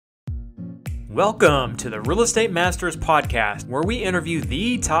Welcome to the Real Estate Masters Podcast, where we interview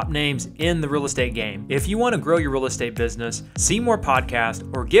the top names in the real estate game. If you want to grow your real estate business, see more podcasts,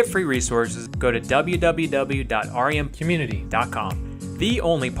 or get free resources, go to www.remcommunity.com. The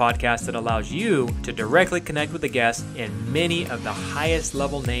only podcast that allows you to directly connect with the guests and many of the highest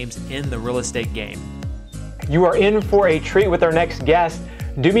level names in the real estate game. You are in for a treat with our next guest.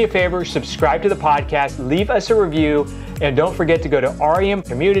 Do me a favor, subscribe to the podcast, leave us a review, and don't forget to go to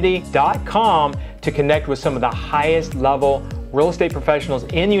remcommunity.com to connect with some of the highest level real estate professionals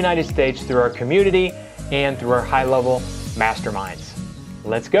in the United States through our community and through our high level masterminds.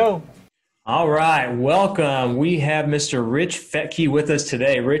 Let's go. All right, welcome. We have Mr. Ritch Fettke with us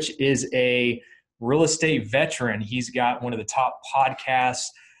today. Ritch is a real estate veteran. He's got one of the top podcasts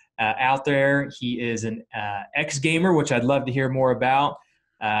out there. He is an ex-gamer, which I'd love to hear more about.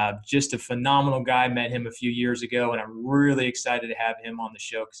 Just a phenomenal guy. Met him a few years ago, and I'm really excited to have him on the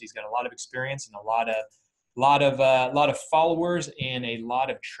show because he's got a lot of experience and a lot of followers and a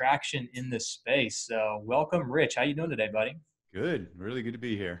lot of traction in this space. So, welcome, Ritch. How you doing today, buddy? Good. Really good to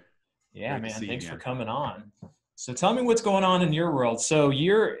be here. Yeah, man. Thanks for coming on. So, tell me what's going on in your world. So,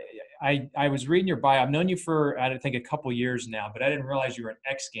 I was reading your bio. I've known you for I think a couple years now, but I didn't realize you were an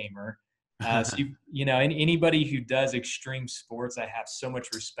ex-gamer. So anybody who does extreme sports, I have so much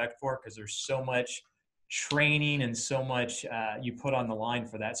respect for because there's so much training and so much you put on the line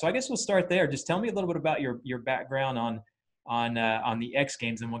for that. So I guess we'll start there. Just tell me a little bit about your background on the X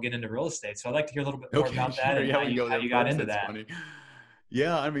Games, and we'll get into real estate. So I'd like to hear a little bit more about that and how you got into that. Funny.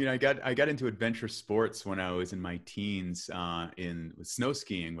 Yeah, I mean, I got into adventure sports when I was in my teens with snow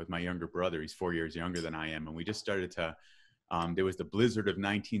skiing with my younger brother. He's 4 years younger than I am, and we just started to. There was the blizzard of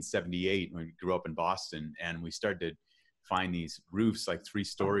 1978 when we grew up in Boston, and we started to find these roofs, like 3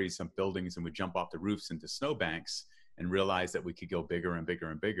 stories, some buildings, and we'd jump off the roofs into snowbanks and realize that we could go bigger and bigger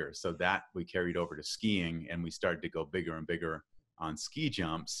and bigger. So that we carried over to skiing, and we started to go bigger and bigger on ski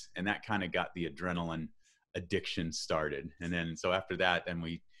jumps, and that kind of got the adrenaline addiction started. And then so after that, then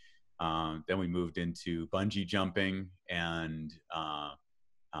we moved into bungee jumping and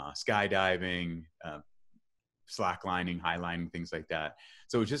skydiving, slacklining, highlining, things like that.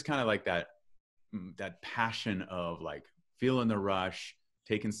 So it was just kind of like that passion of like feeling the rush,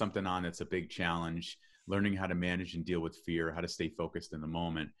 taking something on that's a big challenge, learning how to manage and deal with fear, how to stay focused in the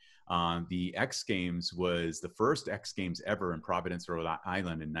moment. The X Games was the first X Games ever in Providence, Rhode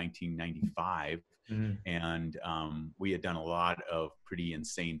Island in 1995. Mm-hmm. And we had done a lot of pretty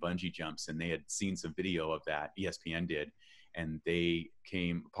insane bungee jumps, and they had seen some video of that, ESPN did. And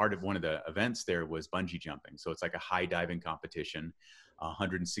part of one of the events there was bungee jumping. So it's like a high diving competition,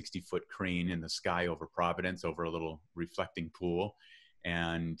 160-foot crane in the sky over Providence, over a little reflecting pool.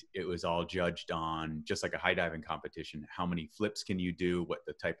 And it was all judged on, just like a high diving competition, how many flips can you do, what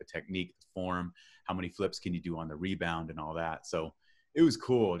the type of technique, the form, how many flips can you do on the rebound and all that. So it was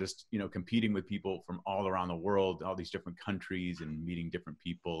cool, just, competing with people from all around the world, all these different countries, and meeting different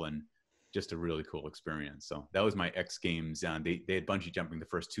people, and just a really cool experience. So that was my X Games. They had bungee jumping the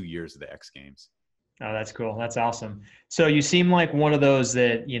first 2 years of the X Games. Oh, that's cool. That's awesome. So you seem like one of those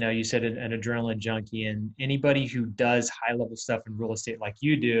that, you said an adrenaline junkie, and anybody who does high level stuff in real estate like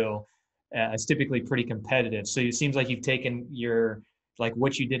you do is typically pretty competitive. So it seems like you've taken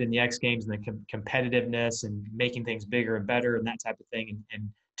what you did in the X Games and the competitiveness and making things bigger and better and that type of thing, and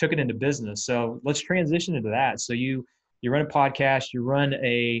took it into business. So let's transition into that. So you run a podcast, you run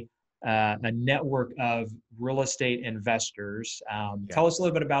a network of real estate investors. Tell us a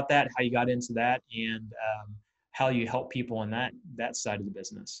little bit about that, how you got into that, and how you help people in that side of the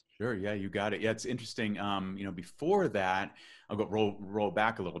business. Sure. Yeah, you got it. Yeah, it's interesting. Before that, I'll go roll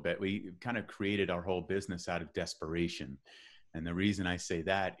back a little bit. We kind of created our whole business out of desperation. And the reason I say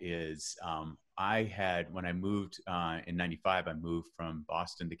that is when I moved in 95, I moved from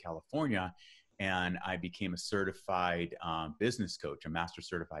Boston to California, and I became a certified business coach, a master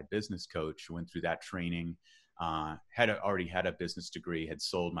certified business coach. Went through that training, already had a business degree, had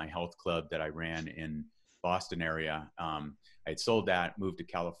sold my health club that I ran in Boston area. I had sold that, moved to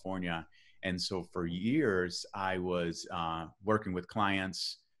California. And so for years, I was working with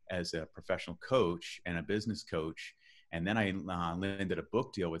clients as a professional coach and a business coach. And then I landed a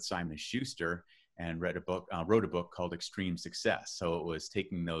book deal with Simon & Schuster, and wrote a book called Extreme Success. So it was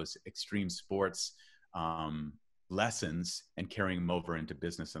taking those extreme sports lessons and carrying them over into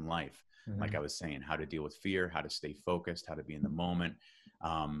business and life. Mm-hmm. Like I was saying, how to deal with fear, how to stay focused, how to be in the moment,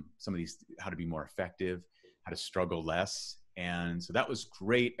 some of these, how to be more effective, how to struggle less. And so that was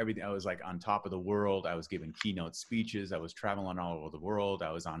great. Everything, I was like on top of the world. I was giving keynote speeches. I was traveling all over the world.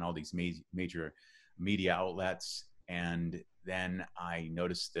 I was on all these major media outlets. And then I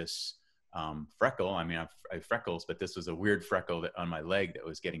noticed this freckle. I mean, I have freckles, but this was a weird freckle on my leg that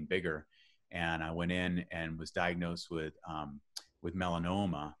was getting bigger. And I went in and was diagnosed with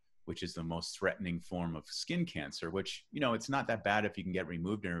melanoma, which is the most threatening form of skin cancer, which, you know, it's not that bad if you can get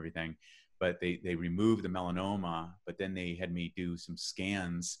removed and everything, but they removed the melanoma, but then they had me do some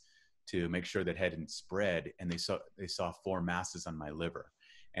scans to make sure that hadn't spread. And they saw 4 masses on my liver.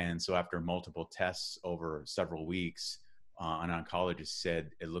 And so after multiple tests over several weeks, an oncologist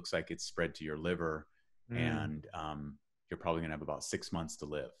said, it looks like it's spread to your liver, and you're probably going to have about 6 months to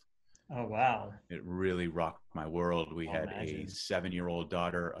live. Oh, wow. It really rocked my world. We had imagine. a 7-year-old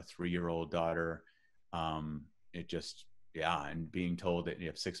daughter, a 3-year-old daughter. It just, yeah. And being told that you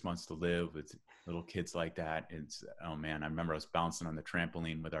have 6 months to live with little kids like that, it's, oh man, I remember I was bouncing on the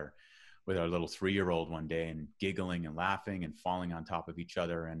trampoline with our little 3-year-old one day and giggling and laughing and falling on top of each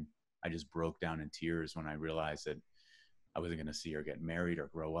other. And I just broke down in tears when I realized that I wasn't going to see her get married or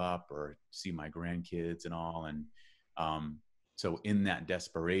grow up or see my grandkids and all. And, so in that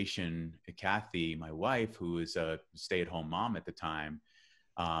desperation, Kathy, my wife, who was a stay-at-home mom at the time,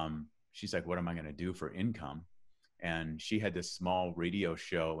 she's like, what am I going to do for income? And she had this small radio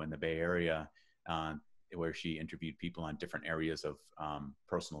show in the Bay Area where she interviewed people on different areas of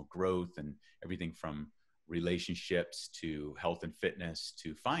personal growth and everything from relationships to health and fitness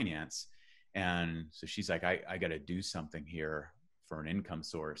to finance. And so she's like, I got to do something here for an income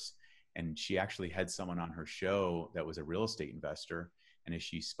source. And she actually had someone on her show that was a real estate investor. And as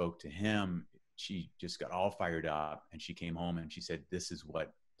she spoke to him, she just got all fired up, and she came home and she said, this is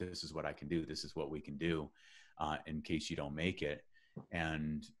what I can do. This is what we can do in case you don't make it.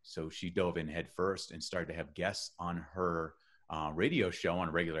 And so she dove in head first and started to have guests on her radio show on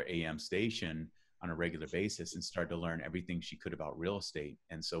a regular AM station on a regular basis, and started to learn everything she could about real estate.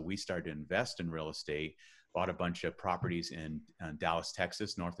 And so we started to invest in real estate, bought a bunch of properties in Dallas,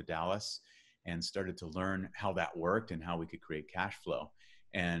 Texas, north of Dallas, and started to learn how that worked and how we could create cash flow.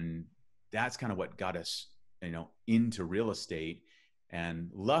 And that's kind of what got us, you know, into real estate. And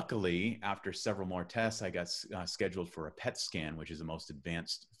luckily, after several more tests, I got scheduled for a PET scan, which is the most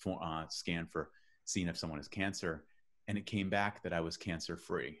advanced scan for seeing if someone has cancer. And it came back that I was cancer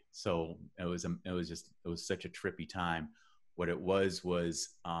free. So it was such a trippy time. What it was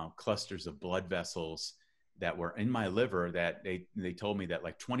clusters of blood vessels that were in my liver that they told me that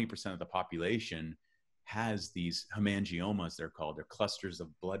like 20% of the population has these hemangiomas, they're called. They're clusters of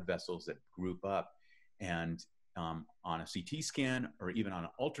blood vessels that group up. And on a CT scan or even on an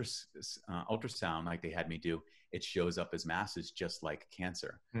ultrasound like they had me do, it shows up as masses just like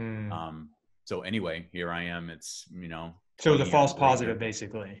cancer. So anyway, here I am. It's, you know. So the false positive,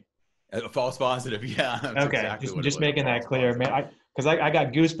 basically. A false positive, yeah. That's okay, exactly just making that clear, man. Because I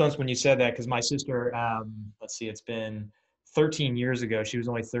got goosebumps when you said that, because my sister, let's see, it's been 13 years ago. She was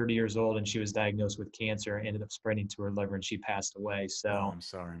only 30 years old, and she was diagnosed with cancer, ended up spreading to her liver, and she passed away. So I'm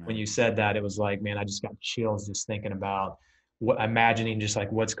sorry, man. When you said that, it was like, man, I just got chills just thinking about imagining just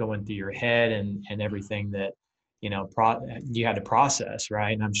like what's going through your head and everything that, you know, you had to process,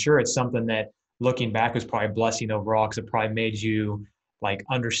 right? And I'm sure it's something that, looking back, was probably a blessing overall, because it probably made you like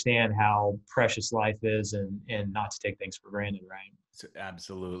understand how precious life is and not to take things for granted, right? So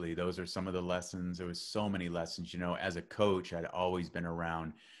absolutely. Those are some of the lessons. There was so many lessons, you know. As a coach, I'd always been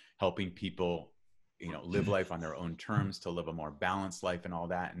around helping people, you know, live life on their own terms, to live a more balanced life and all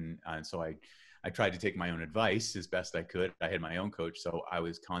that. And so I tried to take my own advice as best I could. I had my own coach. So I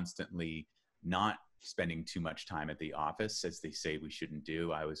was constantly not spending too much time at the office, as they say we shouldn't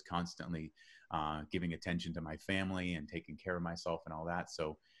do. I was constantly giving attention to my family and taking care of myself and all that.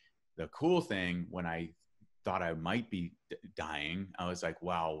 So the cool thing, when I thought I might be dying, I was like,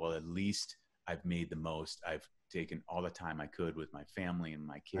 wow, well, at least I've made the most. I've taken all the time I could with my family and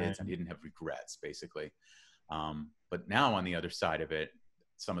my kids. I didn't have regrets, basically. But now on the other side of it,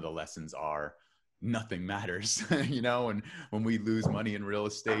 some of the lessons are nothing matters, you know, and when we lose money in real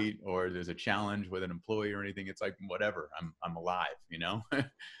estate, or there's a challenge with an employee or anything, it's like, whatever, I'm alive, you know?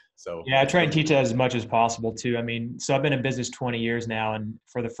 So yeah, I try and teach that as much as possible too. I mean, so I've been in business 20 years now, and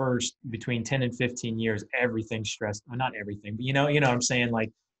for the first between 10 and 15 years, everything's stressed. Well, not everything, but you know what I'm saying,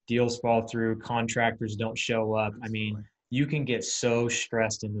 like deals fall through, contractors don't show up. I mean, you can get so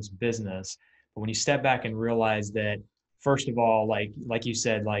stressed in this business, but when you step back and realize that, first of all, like you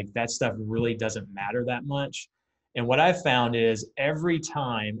said, like that stuff really doesn't matter that much. And what I've found is every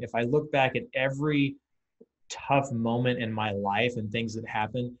time, if I look back at every tough moment in my life and things that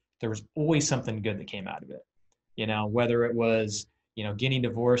happened, there was always something good that came out of it. You know, whether it was, you know, getting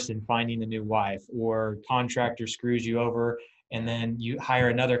divorced and finding a new wife, or contractor screws you over and then you hire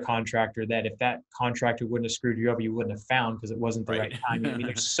another contractor that if that contractor wouldn't have screwed you over, you wouldn't have found because it wasn't the right Right. timing. I mean,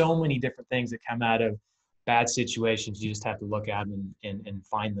 there's so many different things that come out of bad situations. You just have to look at them and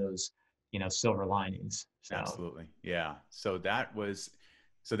find those, silver linings. So Absolutely. Yeah. So that was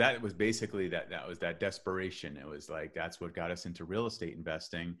basically that was that desperation. It was like, that's what got us into real estate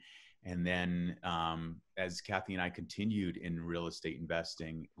investing. And then as Kathy and I continued in real estate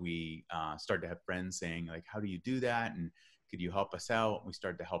investing, we started to have friends saying like, how do you do that? And could you help us out? We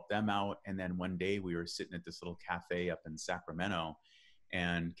started to help them out. And then one day we were sitting at this little cafe up in Sacramento,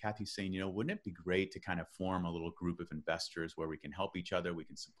 and Kathy's saying, wouldn't it be great to kind of form a little group of investors where we can help each other, we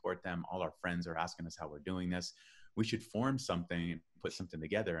can support them. All our friends are asking us how we're doing this. We should form something and put something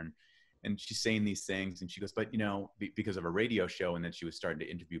together. And she's saying these things, and she goes, but because of a radio show, and then she was starting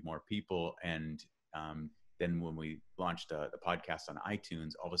to interview more people. And then when we launched the podcast on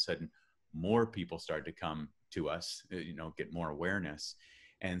iTunes, all of a sudden more people started to come to us, get more awareness.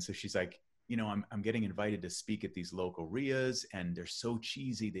 And so she's like, I'm getting invited to speak at these local RIAs, and they're so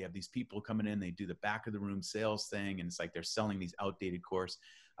cheesy. They have these people coming in, they do the back of the room sales thing, and it's like they're selling these outdated course.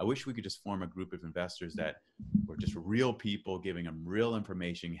 I wish we could just form a group of investors that were just real people, giving them real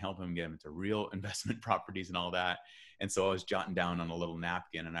information, helping them get them into real investment properties and all that. And so I was jotting down on a little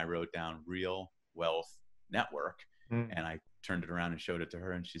napkin, and I wrote down Real Wealth Network, and I turned it around and showed it to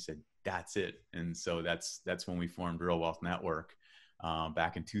her, and she said, that's it. And so that's when we formed Real Wealth Network.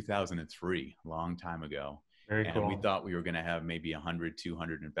 Back in 2003, a long time ago. very And cool. we thought we were going to have maybe 100,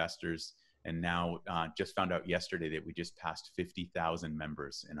 200 investors. And now just found out yesterday that we just passed 50,000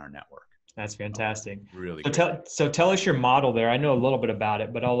 members in our network. That's fantastic. Really So great. tell us your model there. I know a little bit about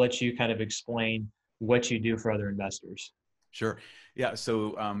it, but I'll let you kind of explain what you do for other investors. Sure. Yeah.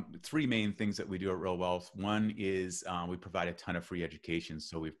 So three main things that we do at Real Wealth. One is we provide a ton of free education.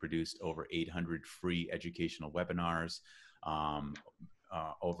 So we've produced over 800 free educational webinars,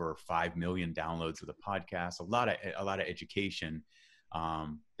 over 5 million downloads of the podcast, a lot of education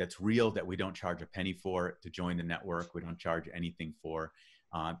that's real, that we don't charge a penny for to join the network. We don't charge anything for.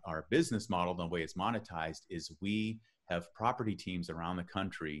 Our business model, the way it's monetized, is we have property teams around the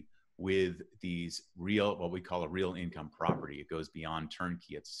country with these what we call a real income property. It goes beyond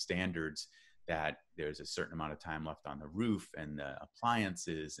turnkey. It's standards that there's a certain amount of time left on the roof and the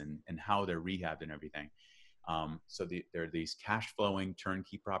appliances and how they're rehabbed and everything. So there are these cash flowing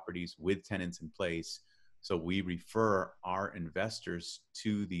turnkey properties with tenants in place. So we refer our investors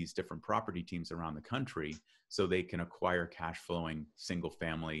to these different property teams around the country so they can acquire cash flowing single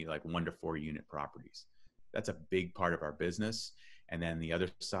family, like 1 to 4 unit properties. That's a big part of our business. And then the other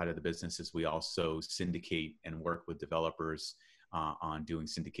side of the business is we also syndicate and work with developers on doing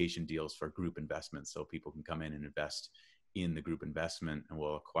syndication deals for group investments. So people can come in and invest in the group investment, and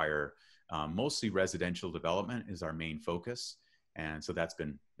we'll acquire mostly residential development is our main focus. And so that's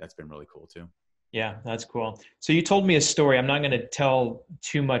been really cool too. Yeah, that's cool. So you told me a story. I'm not going to tell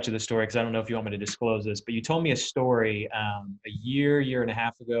too much of the story because I don't know if you want me to disclose this, but you told me a story a year and a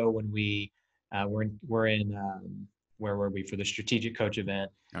half ago when we were in where were we for the strategic coach event?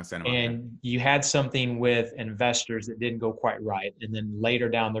 Santa Monica. And you had something with investors that didn't go quite right. And then later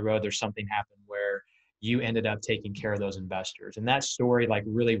down the road, there's something happened where you ended up taking care of those investors. And that story like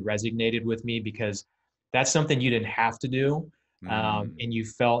really resonated with me because that's something you didn't have to do. And you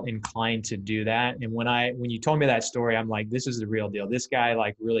felt inclined to do that. And when you told me that story, I'm like, this is the real deal. This guy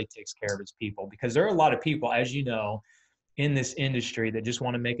like really takes care of his people, because there are a lot of people, as you know, in this industry that just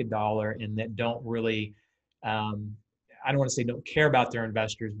want to make a dollar and that don't really, I don't want to say don't care about their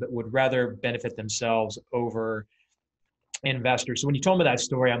investors, but would rather benefit themselves over investors. So when you told me that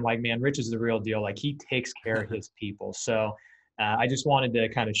story, I'm like, man, Ritch is the real deal. Like he takes care of his people. So I just wanted to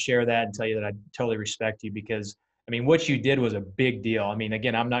kind of share that and tell you that I totally respect you, because I mean, what you did was a big deal. I mean,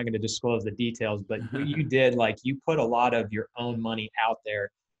 again, I'm not going to disclose the details, but what you did, like you put a lot of your own money out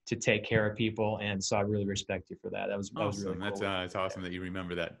there to take care of people. And so I really respect you for that. That was really cool. That's awesome that you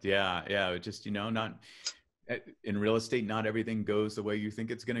remember that. Yeah. It just, not in real estate, not everything goes the way you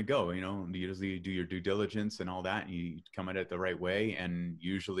think it's going to go. You usually do your due diligence and all that, and you come at it the right way, and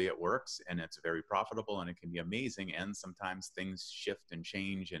usually it works, and it's very profitable, and it can be amazing. And sometimes things shift and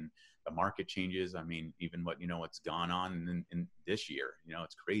change, and the market changes. I mean, even what's gone on in this year,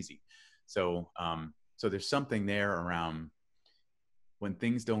 it's crazy. So, so there's something there around when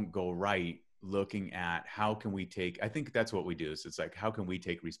things don't go right, looking at how can we I think that's what we do. So it's like, how can we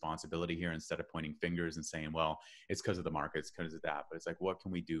take responsibility here instead of pointing fingers and saying, well, it's because of the market, it's because of that. But it's like, what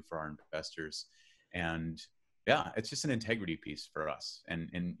can we do for our investors? And yeah, it's just an integrity piece for us. And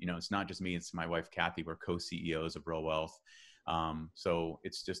it's not just me, it's my wife, Kathy. We're co-CEOs of Real Wealth. So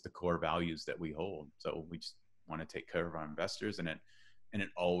it's just the core values that we hold. So we just want to take care of our investors, and it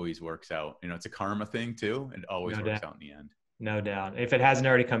always works out. It's a karma thing too. It always No works doubt. out in the end. No doubt. If it hasn't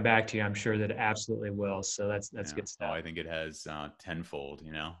already come back to you, I'm sure that it absolutely will. So that's Yeah. good Oh, stuff. I think it has tenfold.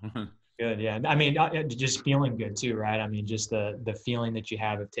 Good. Yeah. I mean, just feeling good too, right? I mean, just the feeling that you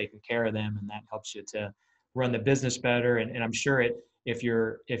have of taking care of them, and that helps you to run the business better. And I'm sure if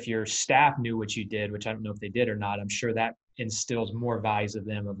your staff knew what you did, which I don't know if they did or not, I'm sure that instills more values of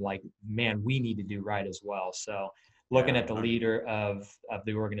them of like, man, we need to do right as well. So looking Yeah. at the leader of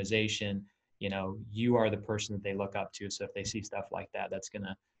the organization, you are the person that they look up to. So if they see stuff like that, that's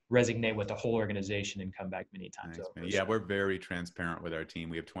gonna resonate with the whole organization and come back many times Nice, man. over. Yeah, So we're very transparent with our team.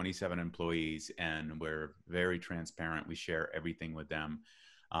 We have 27 employees, and we're very transparent. We share everything with them.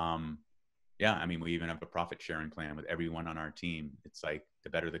 Um, yeah, I mean, we even have a profit sharing plan with everyone on our team. It's like the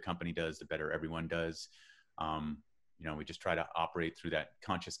better the company does, the better everyone does. Um, we just try to operate through that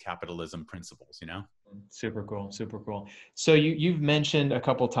conscious capitalism principles. super cool, super cool. So you've mentioned a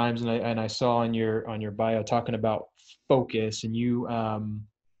couple of times, and I saw on your bio talking about focus, and you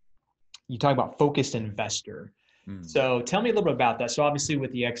talk about focused investor. Mm. So tell me a little bit about that. So obviously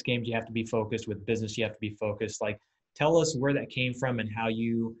with the X Games, you have to be focused. With business, you have to be focused. Like, tell us where that came from and how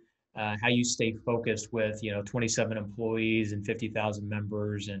you stay focused with 27 employees and 50,000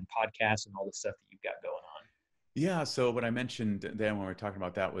 members and podcasts and all the stuff that you've got going on. Yeah. So what I mentioned then when we were talking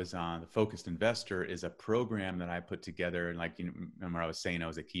about that was the Focused Investor is a program that I put together. And like, remember I was saying I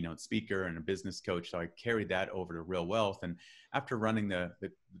was a keynote speaker and a business coach. So I carried that over to Real Wealth. And after running the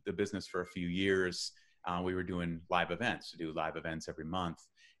business for a few years, we were doing live events, to do live events every month.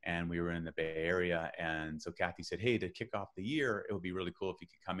 And we were in the Bay Area. And so Kathy said, hey, to kick off the year, it would be really cool if you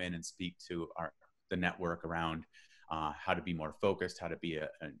could come in and speak to the network around how to be more focused, how to be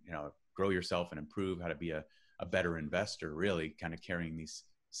grow yourself and improve, how to be a better investor, really kind of carrying these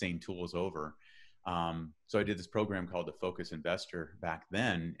same tools over. So I did this program called the Focus Investor back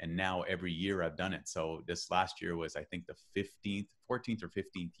then, and now every year I've done it. So this last year was, I think, the 14th or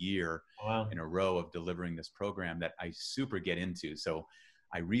 15th year Wow. in a row of delivering this program that I super get into. So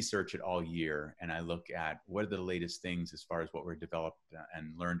I research it all year, and I look at what are the latest things as far as what we're developed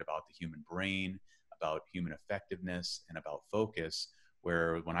and learned about the human brain, about human effectiveness, and about focus.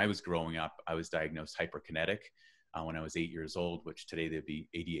 Where when I was growing up, I was diagnosed hyperkinetic when I was 8 years old, which today they'd be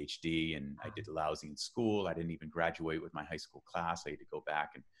ADHD, and I did lousy in school. I didn't even graduate with my high school class. I had to go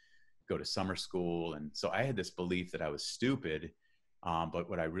back and go to summer school. And so I had this belief that I was stupid. But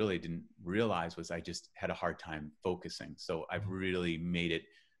what I really didn't realize was I just had a hard time focusing. So I've really made it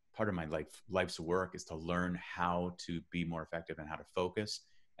part of my life's work is to learn how to be more effective and how to focus.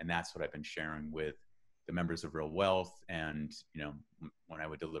 And that's what I've been sharing with the members of Real Wealth, and when I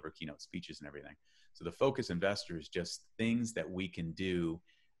would deliver keynote speeches and everything. So the Focus Investor is just things that we can do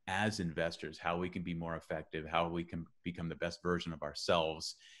as investors, how we can be more effective, how we can become the best version of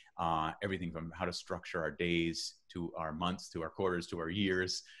ourselves. Everything from how to structure our days to our months to our quarters to our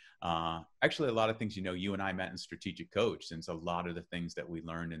years. Actually, a lot of things, you and I met in Strategic Coach, and so a lot of the things that we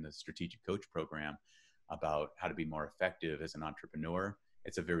learned in the Strategic Coach program about how to be more effective as an entrepreneur,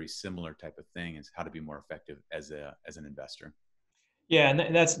 it's a very similar type of thing as how to be more effective as an investor. Yeah,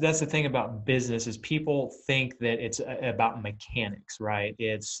 and that's the thing about business is people think that it's about mechanics, right?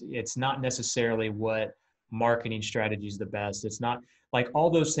 It's not necessarily what marketing strategy is the best. It's not like all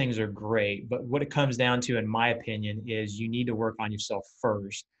those things are great, but what it comes down to, in my opinion, is you need to work on yourself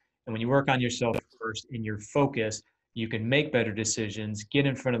first. And when you work on yourself first in your focus, you can make better decisions, get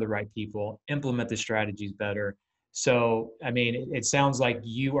in front of the right people, implement the strategies better. So, I mean, it sounds like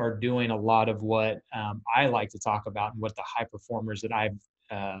you are doing a lot of what I like to talk about, and what the high performers that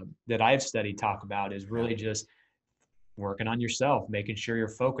I've studied talk about is Yeah. really just working on yourself, making sure you're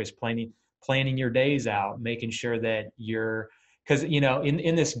focused, planning your days out, making sure that because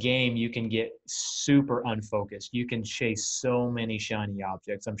in this game you can get super unfocused. You can chase so many shiny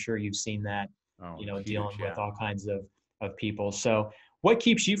objects. I'm sure you've seen that, Oh, dealing huge. with Yeah. all kinds of people. So what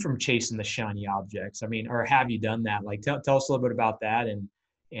keeps you from chasing the shiny objects? I mean, or have you done that? Like tell us a little bit about that and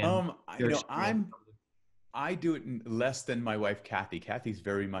your experience. I do it less than my wife, Kathy. Kathy's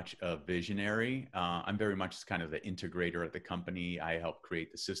very much a visionary. I'm very much kind of the integrator at the company. I help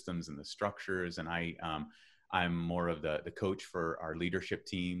create the systems and the structures, and I'm more of the coach for our leadership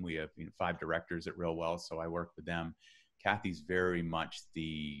team. We have 5 directors at Real Wealth, so I work with them. Kathy's very much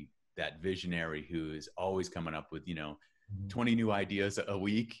that visionary who is always coming up with 20 new ideas a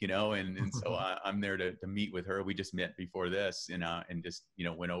week, and so I'm there to meet with her. We just met before this, and just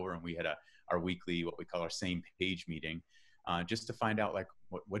went over, and we had our weekly, what we call our same page meeting, just to find out like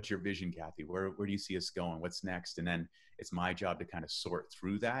what's your vision, Kathy? Where do you see us going? What's next? And then it's my job to kind of sort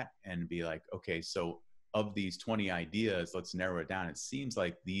through that and be like, okay, so of these 20 ideas, let's narrow it down. It seems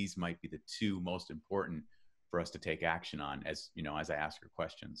like these might be the two most important for us to take action on, as you know, as I ask your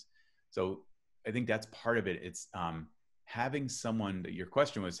questions. So I think that's part of it. It's having someone. Your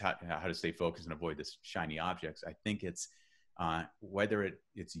question was how to stay focused and avoid this shiny objects. I think it's whether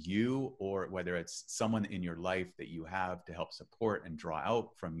it's you or whether it's someone in your life that you have to help support and draw out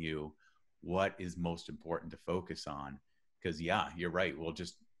from you what is most important to focus on. Because yeah, you're right.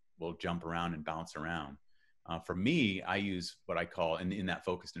 We'll jump around and bounce around. For me, I use what I call in that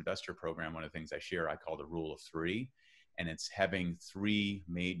focused investor program. One of the things I share, I call the rule of three, and it's having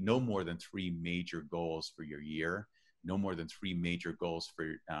no more than three major goals for your year, no more than three major goals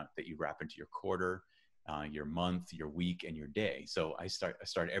for that you wrap into your quarter, your month, your week, and your day. So I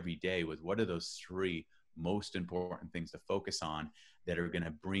start every day with what are those three most important things to focus on that are going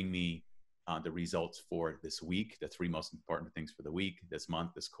to bring me the results for this week, the three most important things for the week, this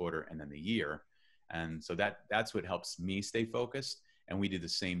month, this quarter, and then the year. And so that's what helps me stay focused. And we do the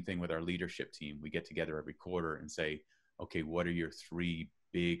same thing with our leadership team. We get together every quarter and say, okay, what are your three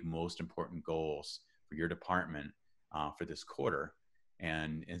big, most important goals for your department for this quarter?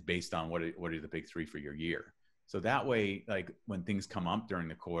 And it's based on what are the big three for your year. So that way, like when things come up during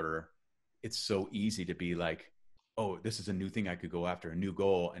the quarter, it's so easy to be like, oh, this is a new thing I could go after, a new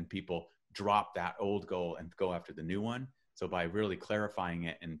goal, and people drop that old goal and go after the new one. So by really clarifying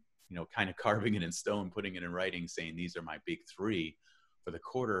it and, you know, kind of carving it in stone, putting it in writing, saying these are my big three for the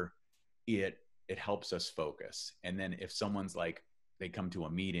quarter, it helps us focus. And then if someone's like, they come to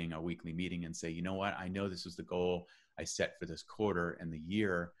a weekly meeting and say, you know what, I know this is the goal I set for this quarter and the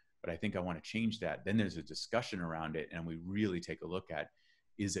year, but I think I want to change that. Then there's a discussion around it. And we really take a look at,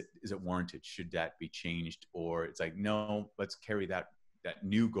 is it warranted? Should that be changed? Or it's like, no, let's carry that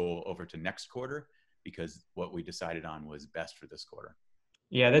new goal over to next quarter because what we decided on was best for this quarter.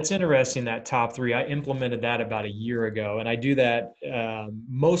 Yeah, that's interesting, that top three. I implemented that about a year ago, and I do that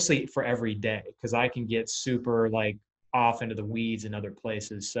mostly for every day because I can get super like off into the weeds in other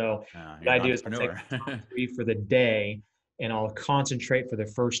places. So what You're I an do is I'll take entrepreneur. the top three for the day, and I'll concentrate for the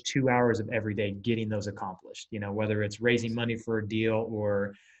first 2 hours of every day getting those accomplished. You know, whether it's raising money for a deal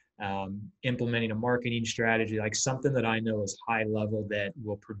or implementing a marketing strategy, like something that I know is high level that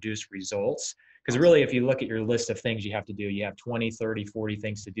will produce results. Because really, if you look at your list of things you have to do, you have 20, 30, 40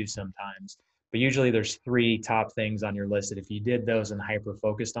 things to do sometimes. But usually there's three top things on your list that if you did those and hyper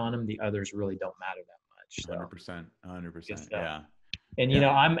focused on them, the others really don't matter that much. So 100%. 100%. Yeah. and, you Yeah.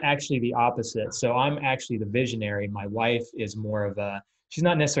 know, I'm actually the opposite. So I'm actually the visionary. My wife is more of she's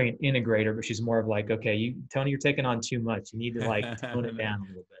not necessarily an integrator, but she's more of like, okay, Tony, you're taking on too much. You need to like tone it down a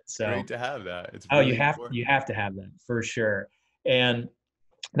little bit. It's So, great to have that. It's oh, really important. you have to have that for sure. And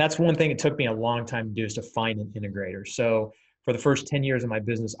that's one thing it took me a long time to do, is to find an integrator. So for the first 10 years of my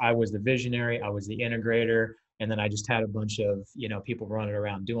business, I was the visionary, I was the integrator, and then I just had a bunch of, you know, people running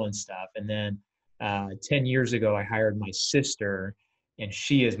around doing stuff. And then 10 years ago, I hired my sister, and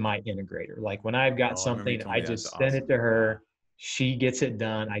she is my integrator. Like when I've got Oh, I remember you something, told I me that's just send it awesome. to Yeah. her. She gets it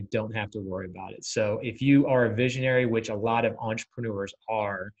done. I don't have to worry about it. So if you are a visionary, which a lot of entrepreneurs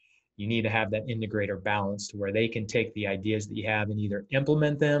are, you need to have that integrator balance to where they can take the ideas that you have and either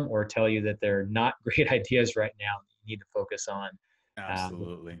implement them or tell you that they're not great ideas right now. You need to focus on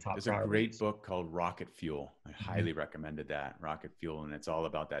Absolutely. the top There's a great priorities. book called Rocket Fuel. I highly recommended that, Rocket Fuel. And it's all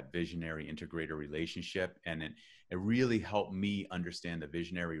about that visionary integrator relationship. And it really helped me understand the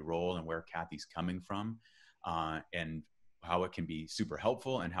visionary role and where Kathy's coming from, and how it can be super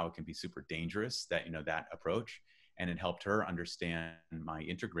helpful and how it can be super dangerous, that, you know, that approach. And it helped her understand my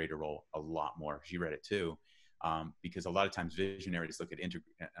integrator role a lot more. She read it too, because a lot of times visionaries look at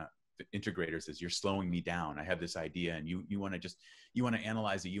integrators as, you're slowing me down. I have this idea and you want to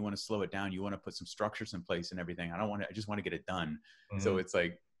analyze it. You want to slow it down. You want to put some structures in place and everything. I just want to get it done. Mm-hmm. So it's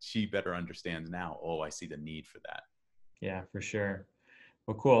like, she better understands now, oh, I see the need for that. Yeah, for sure.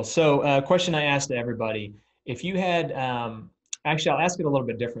 Well, cool. So question I asked to everybody, if you had, actually, I'll ask it a little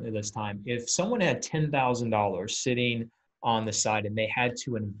bit differently this time. If someone had $10,000 sitting on the side and they had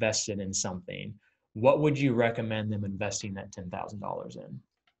to invest it in something, what would you recommend them investing that $10,000 in?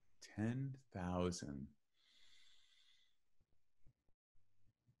 10,000.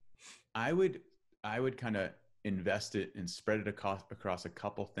 I would kind of invest it and spread it across a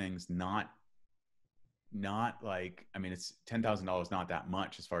couple things, not like, I mean, it's $10,000, not that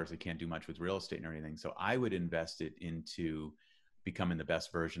much as far as they can't do much with real estate or anything. So I would invest it into becoming the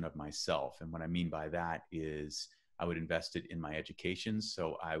best version of myself. And what I mean by that is I would invest it in my education.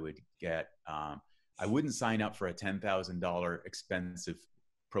 So I would get, I wouldn't sign up for a $10,000 expensive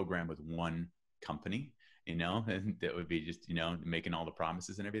program with one company. and that would be just, making all the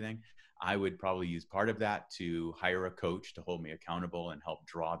promises and everything. I would probably use part of that to hire a coach to hold me accountable and help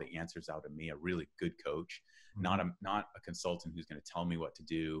draw the answers out of me, a really good coach, not a consultant who's going to tell me what to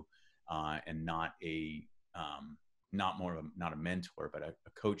do, and not a mentor, but a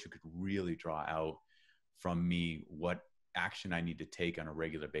coach who could really draw out from me what action I need to take on a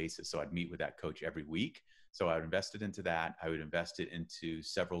regular basis. So I'd meet with that coach every week. So I would invest it into that. I would invest it into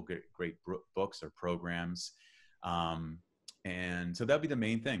several great books or programs. And so that'd be the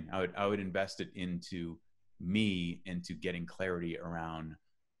main thing. I would invest it into me, into getting clarity around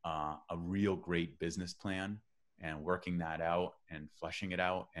a real great business plan and working that out and fleshing it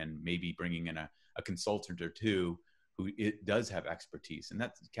out, and maybe bringing in a consultant or two who it does have expertise. And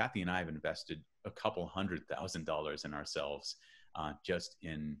that's, Kathy and I have invested a couple $100,000 in ourselves, just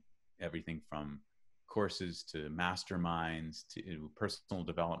in everything from courses to masterminds to personal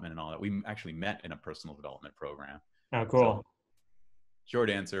development and all that. We actually met in a personal development program. Oh, cool. So, short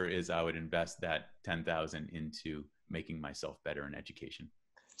answer is I would invest that 10,000 into making myself better in education.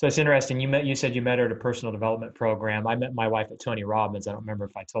 So it's interesting. You said you met her at a personal development program. I met my wife at Tony Robbins. I don't remember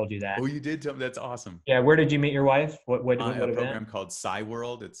if I told you that. Oh, you did tell me. That's awesome. Yeah. Where did you meet your wife? What A event? program called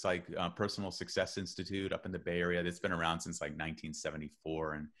PsyWorld. It's like a Personal Success Institute up in the Bay Area. It's been around since like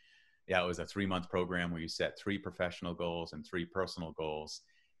 1974. And yeah, it was a 3-month program where you set 3 professional goals and 3 personal goals.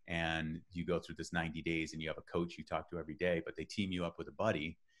 And you go through this 90 days and you have a coach you talk to every day, but they team you up with a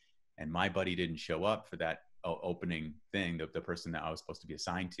buddy. And my buddy didn't show up for that opening thing, the person that I was supposed to be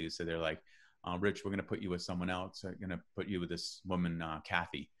assigned to. So they're like, Rich, we're going to put you with someone else. We're going to put you with this woman,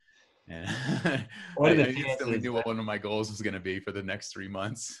 Kathy. And I instantly knew what one of my goals was going to be for the next 3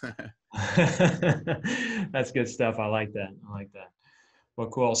 months. That's good stuff. I like that. Well,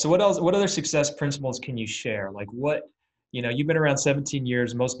 cool. So what else, what other success principles can you share? Like you've been around 17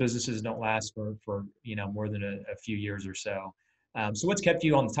 years. Most businesses don't last for more than a few years or so. So what's kept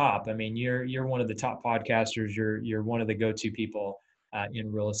you on the top? I mean, you're one of the top podcasters. You're one of the go-to people in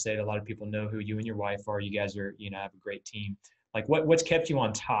real estate. A lot of people know who you and your wife are. You guys are, have a great team. Like what's kept you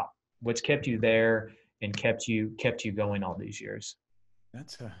on top? What's kept you there and kept you going all these years?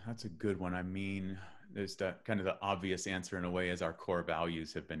 That's a good one. I mean, there's that kind of the obvious answer in a way, as our core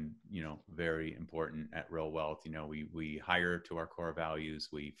values have been, very important at Real Wealth. We hire to our core values,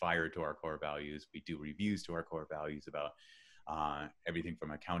 we fire to our core values, we do reviews to our core values about everything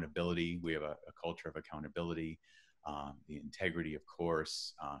from accountability. We have a culture of accountability, the integrity, of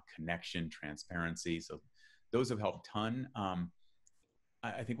course, connection, transparency. So those have helped a ton.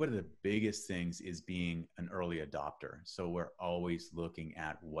 I think one of the biggest things is being an early adopter. So we're always looking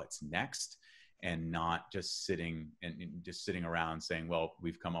at what's next, and not just sitting around saying, well,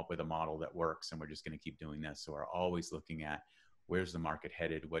 we've come up with a model that works and we're just going to keep doing this. So we're always looking at where's the market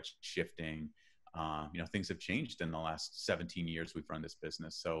headed, what's shifting. Things have changed in the last 17 years we've run this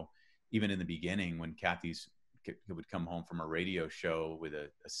business. So even in the beginning, when Kathy would come home from a radio show with a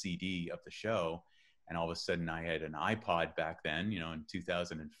CD of the show, and all of a sudden I had an iPod back then, in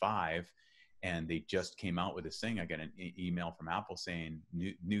 2005, and they just came out with this thing. I got an email from Apple saying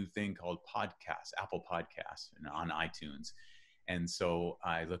new thing called podcasts, Apple Podcasts, on iTunes. And so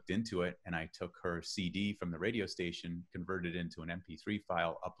I looked into it, and I took her CD from the radio station, converted it into an MP3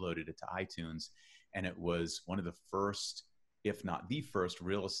 file, uploaded it to iTunes. And it was one of the first, if not the first,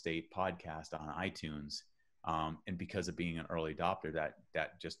 real estate podcast on iTunes. And because of being an early adopter,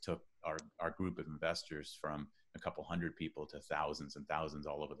 that just took our group of investors from a couple hundred people to thousands and thousands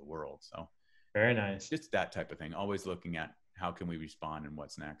all over the world. So very nice. Just that type of thing. Always looking at how can we respond and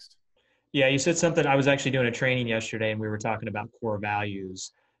what's next. Yeah, you said something. I was actually doing a training yesterday, and we were talking about core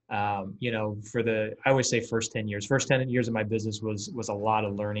values. I always say first 10 years. First 10 years of my business was a lot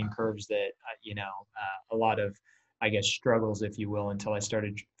of learning curves that, a lot of, I guess, struggles, if you will, until I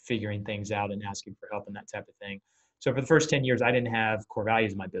started figuring things out and asking for help and that type of thing. So for the first 10 years, I didn't have core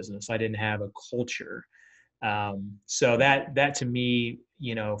values in my business. I didn't have a culture. So that to me,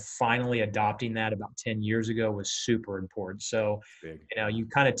 finally adopting that about 10 years ago was super important. So, you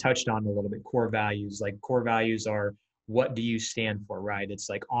kind of touched on a little bit core values. Like core values are, what do you stand for, right? It's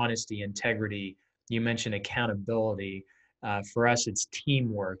like honesty, integrity. You mentioned accountability. For us, it's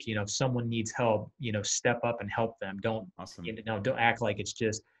teamwork. If someone needs help, step up and help them. Don't act like it's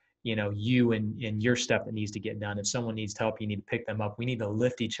just, you and your stuff that needs to get done. If someone needs help, you need to pick them up. We need to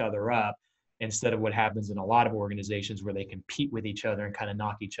lift each other up, instead of what happens in a lot of organizations where they compete with each other and kind of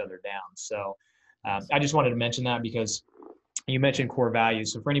knock each other down. So I just wanted to mention that because you mentioned core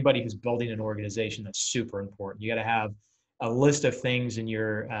values. So for anybody who's building an organization, that's super important. You got to have a list of things in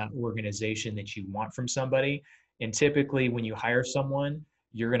your organization that you want from somebody. And typically when you hire someone,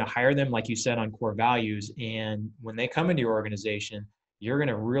 you're going to hire them, like you said, on core values. And when they come into your organization, you're going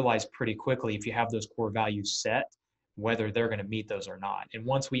to realize pretty quickly if you have those core values set, whether they're going to meet those or not. And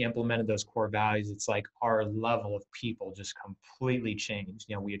once we implemented those core values, it's like our level of people just completely changed.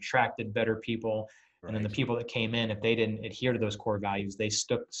 You know, we attracted better people, and then the Right. people that came in, if they didn't adhere to those core values, they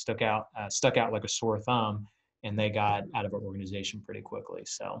stuck out like a sore thumb, and they got out of our organization pretty quickly.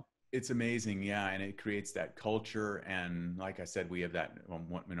 So It's amazing, yeah, and it creates that culture. And like I said, we have that.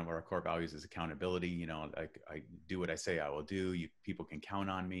 One of our core values is accountability. You know, like I do what I say I will do. People can count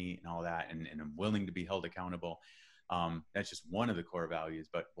on me and all that, and I'm willing to be held accountable. That's just one of the core values.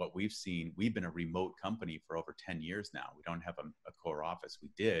 But what we've seen, we've been a remote company for over 10 years now. We don't have a core office. We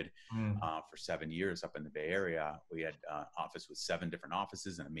did for 7 years up in the Bay Area. We had office with 7 different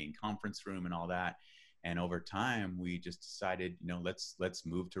offices and a main conference room and all that. And over time, we just decided, let's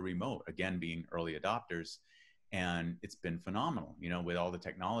move to remote, again, being early adopters. And it's been phenomenal, with all the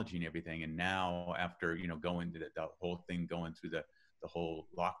technology and everything. And now after, going to the whole thing, going through the whole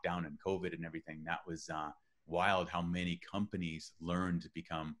lockdown and COVID and everything, that was wild how many companies learned to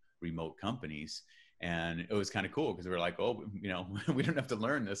become remote companies. And it was kind of cool because we were like, oh, we don't have to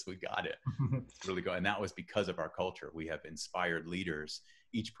learn this. We got it. It's really good. And that was because of our culture. We have inspired leaders.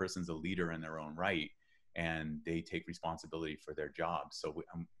 Each person's a leader in their own right, and they take responsibility for their jobs. So we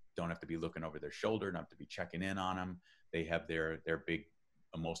don't have to be looking over their shoulder, don't have to be checking in on them. They have their big,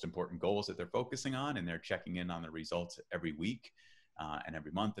 most important goals that they're focusing on, and they're checking in on the results every week and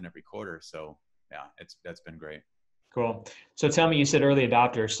every month and every quarter. So yeah, that's been great. cool. So tell me, you said early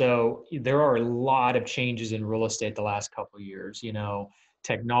adopter. So there are a lot of changes in real estate the last couple of years. You know,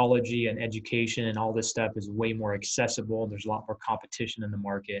 technology and education and all this stuff is way more accessible. There's a lot more competition in the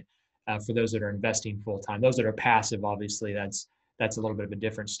market for those that are investing full time. Those that are passive, obviously, that's a little bit of a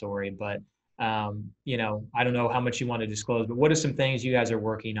different story. But I don't know how much you want to disclose, but what are some things you guys are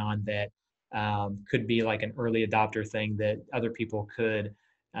working on that could be like an early adopter thing that other people could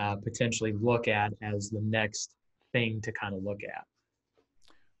potentially look at as the next thing to kind of look at?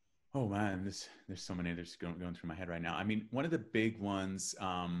 Oh man, there's so many. There's going through my head right now. I mean, one of the big ones.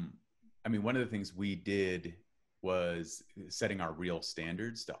 One of the things we did was setting our real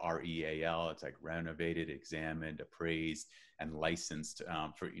standards, to REAL. It's like renovated, examined, appraised, and licensed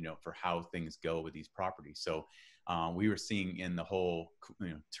for how things go with these properties. So we were seeing in the whole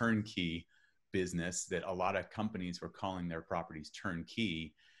turnkey business that a lot of companies were calling their properties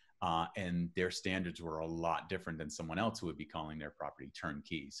turnkey. And their standards were a lot different than someone else who would be calling their property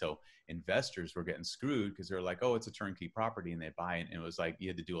turnkey. So investors were getting screwed because they're like, oh, it's a turnkey property, and they buy it. And it was like, you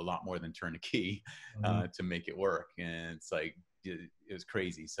had to do a lot more than turnkey to make it work. And it's like, it was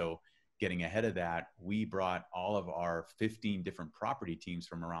crazy. So getting ahead of that, we brought all of our 15 different property teams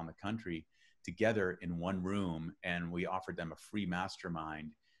from around the country together in one room, and we offered them a free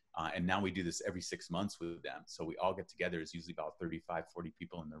mastermind. And now we do this every 6 months with them. So we all get together. It's usually about 35, 40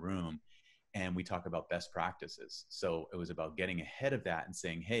 people in the room. And we talk about best practices. So it was about getting ahead of that and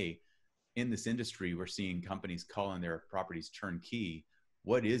saying, hey, in this industry, we're seeing companies calling their properties turnkey.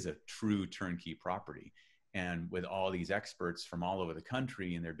 What is a true turnkey property? And with all these experts from all over the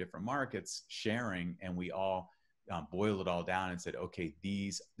country in their different markets sharing, and we all boiled it all down and said, okay,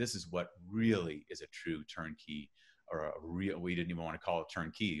 this is what really is a true turnkey, or a real, we didn't even want to call it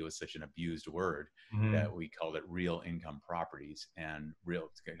turnkey. It was such an abused word that we called it real income properties, and real,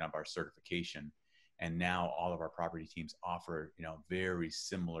 it's kind of our certification. And now all of our property teams offer, very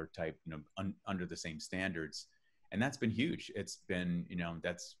similar type, under the same standards. And that's been huge. It's been,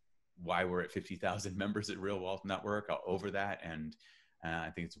 that's why we're at 50,000 members at Real Wealth Network, over that. And I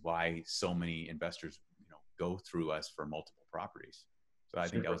think it's why so many investors, go through us for multiple properties. So I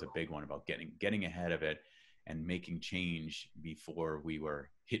think that was a big one, about getting ahead of it and making change before we were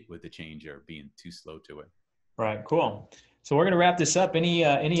hit with the change or being too slow to it. Right. Cool. So we're going to wrap this up. Any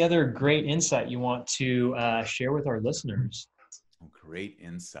other great insight you want to share with our listeners? Great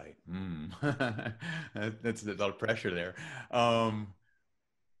insight. That's a lot of pressure there.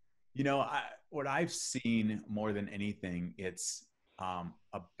 What I've seen more than anything, it's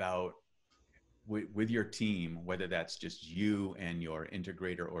about with your team, whether that's just you and your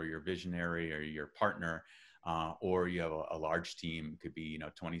integrator or your visionary or your partner, or you have a large team. It could be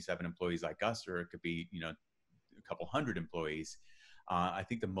 27 employees like us, or it could be a couple hundred employees. I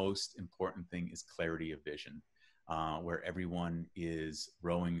think the most important thing is clarity of vision, where everyone is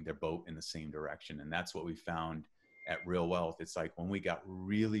rowing their boat in the same direction. And that's what we found at Real Wealth. It's like when we got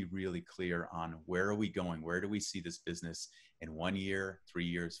really, really clear on where are we going, where do we see this business in 1 year, 3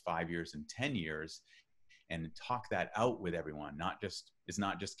 years, 5 years, and 10 years, and talk that out with everyone. It's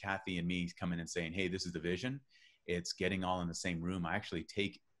not just Kathy and me coming and saying, hey, this is the vision. It's getting all in the same room. I actually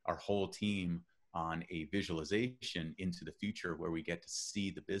take our whole team on a visualization into the future where we get to see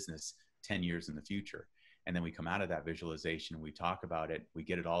the business 10 years in the future. And then we come out of that visualization, we talk about it, we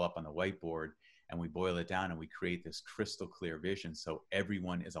get it all up on the whiteboard, and we boil it down, and we create this crystal clear vision so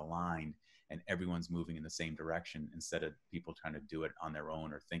everyone is aligned and everyone's moving in the same direction, instead of people trying to do it on their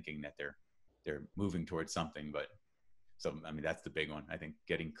own or thinking that they're moving towards something. But so, I mean, that's the big one. I think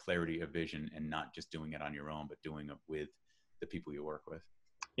getting clarity of vision and not just doing it on your own, but doing it with the people you work with.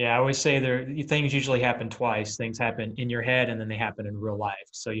 Yeah, I always say things usually happen twice. Things happen in your head and then they happen in real life.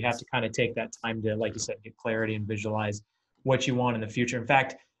 So you have to kind of take that time to, like you said, get clarity and visualize what you want in the future. In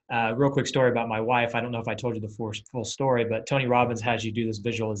fact, real quick story about my wife. I don't know if I told you the full story, but Tony Robbins has you do this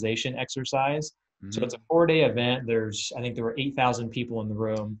visualization exercise. Mm-hmm. So it's a 4-day event. I think there were 8,000 people in the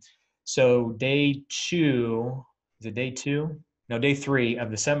room. So day 3 of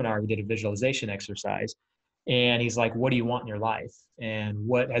the seminar, we did a visualization exercise. And he's like, what do you want in your life? And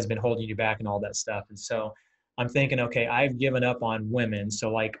what has been holding you back and all that stuff? And so I'm thinking, okay, I've given up on women.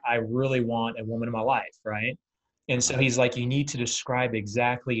 So like, I really want a woman in my life, right? And so he's like, you need to describe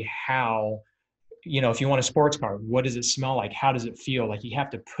exactly how, if you want a sports car, what does it smell like? How does it feel? Like you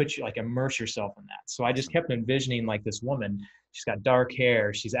have to immerse yourself in that. So I just kept envisioning like this woman, she's got dark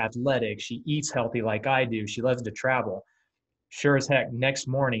hair, she's athletic, she eats healthy like I do, she loves to travel. Sure as heck, next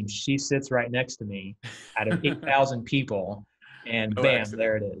morning, she sits right next to me out of 8,000 people, and bam,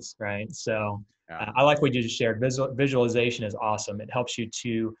 there it is, right? So I like what you just shared. Visualization is awesome. It helps you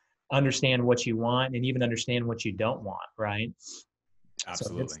to understand what you want and even understand what you don't want, right?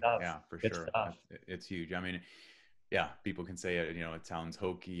 Absolutely. So yeah, for good sure. Stuff. It's huge. I mean, yeah, people can say it, it sounds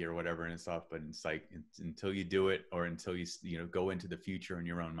hokey or whatever and stuff, but it's like until you do it, or until you go into the future in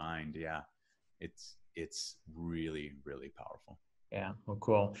your own mind, it's really, really powerful. Yeah. Well,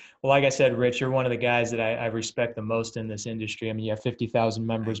 cool. Well, like I said, Rich, you're one of the guys that I respect the most in this industry. I mean, you have 50,000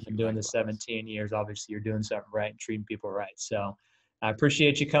 members, been doing this 17 years. Obviously, you're doing something right and treating people right. So I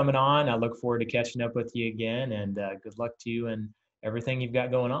appreciate you coming on. I look forward to catching up with you again, and good luck to you and everything you've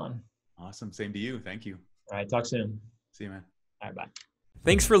got going on. Awesome. Same to you. Thank you. All right. Talk soon. See you, man. All right. Bye.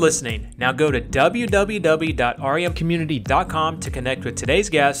 Thanks for listening. Now go to www.remcommunity.com to connect with today's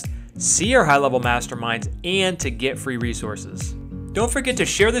guest, see our high-level masterminds, and to get free resources. Don't forget to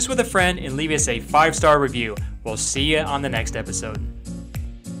share this with a friend and leave us a 5-star review. We'll see you on the next episode.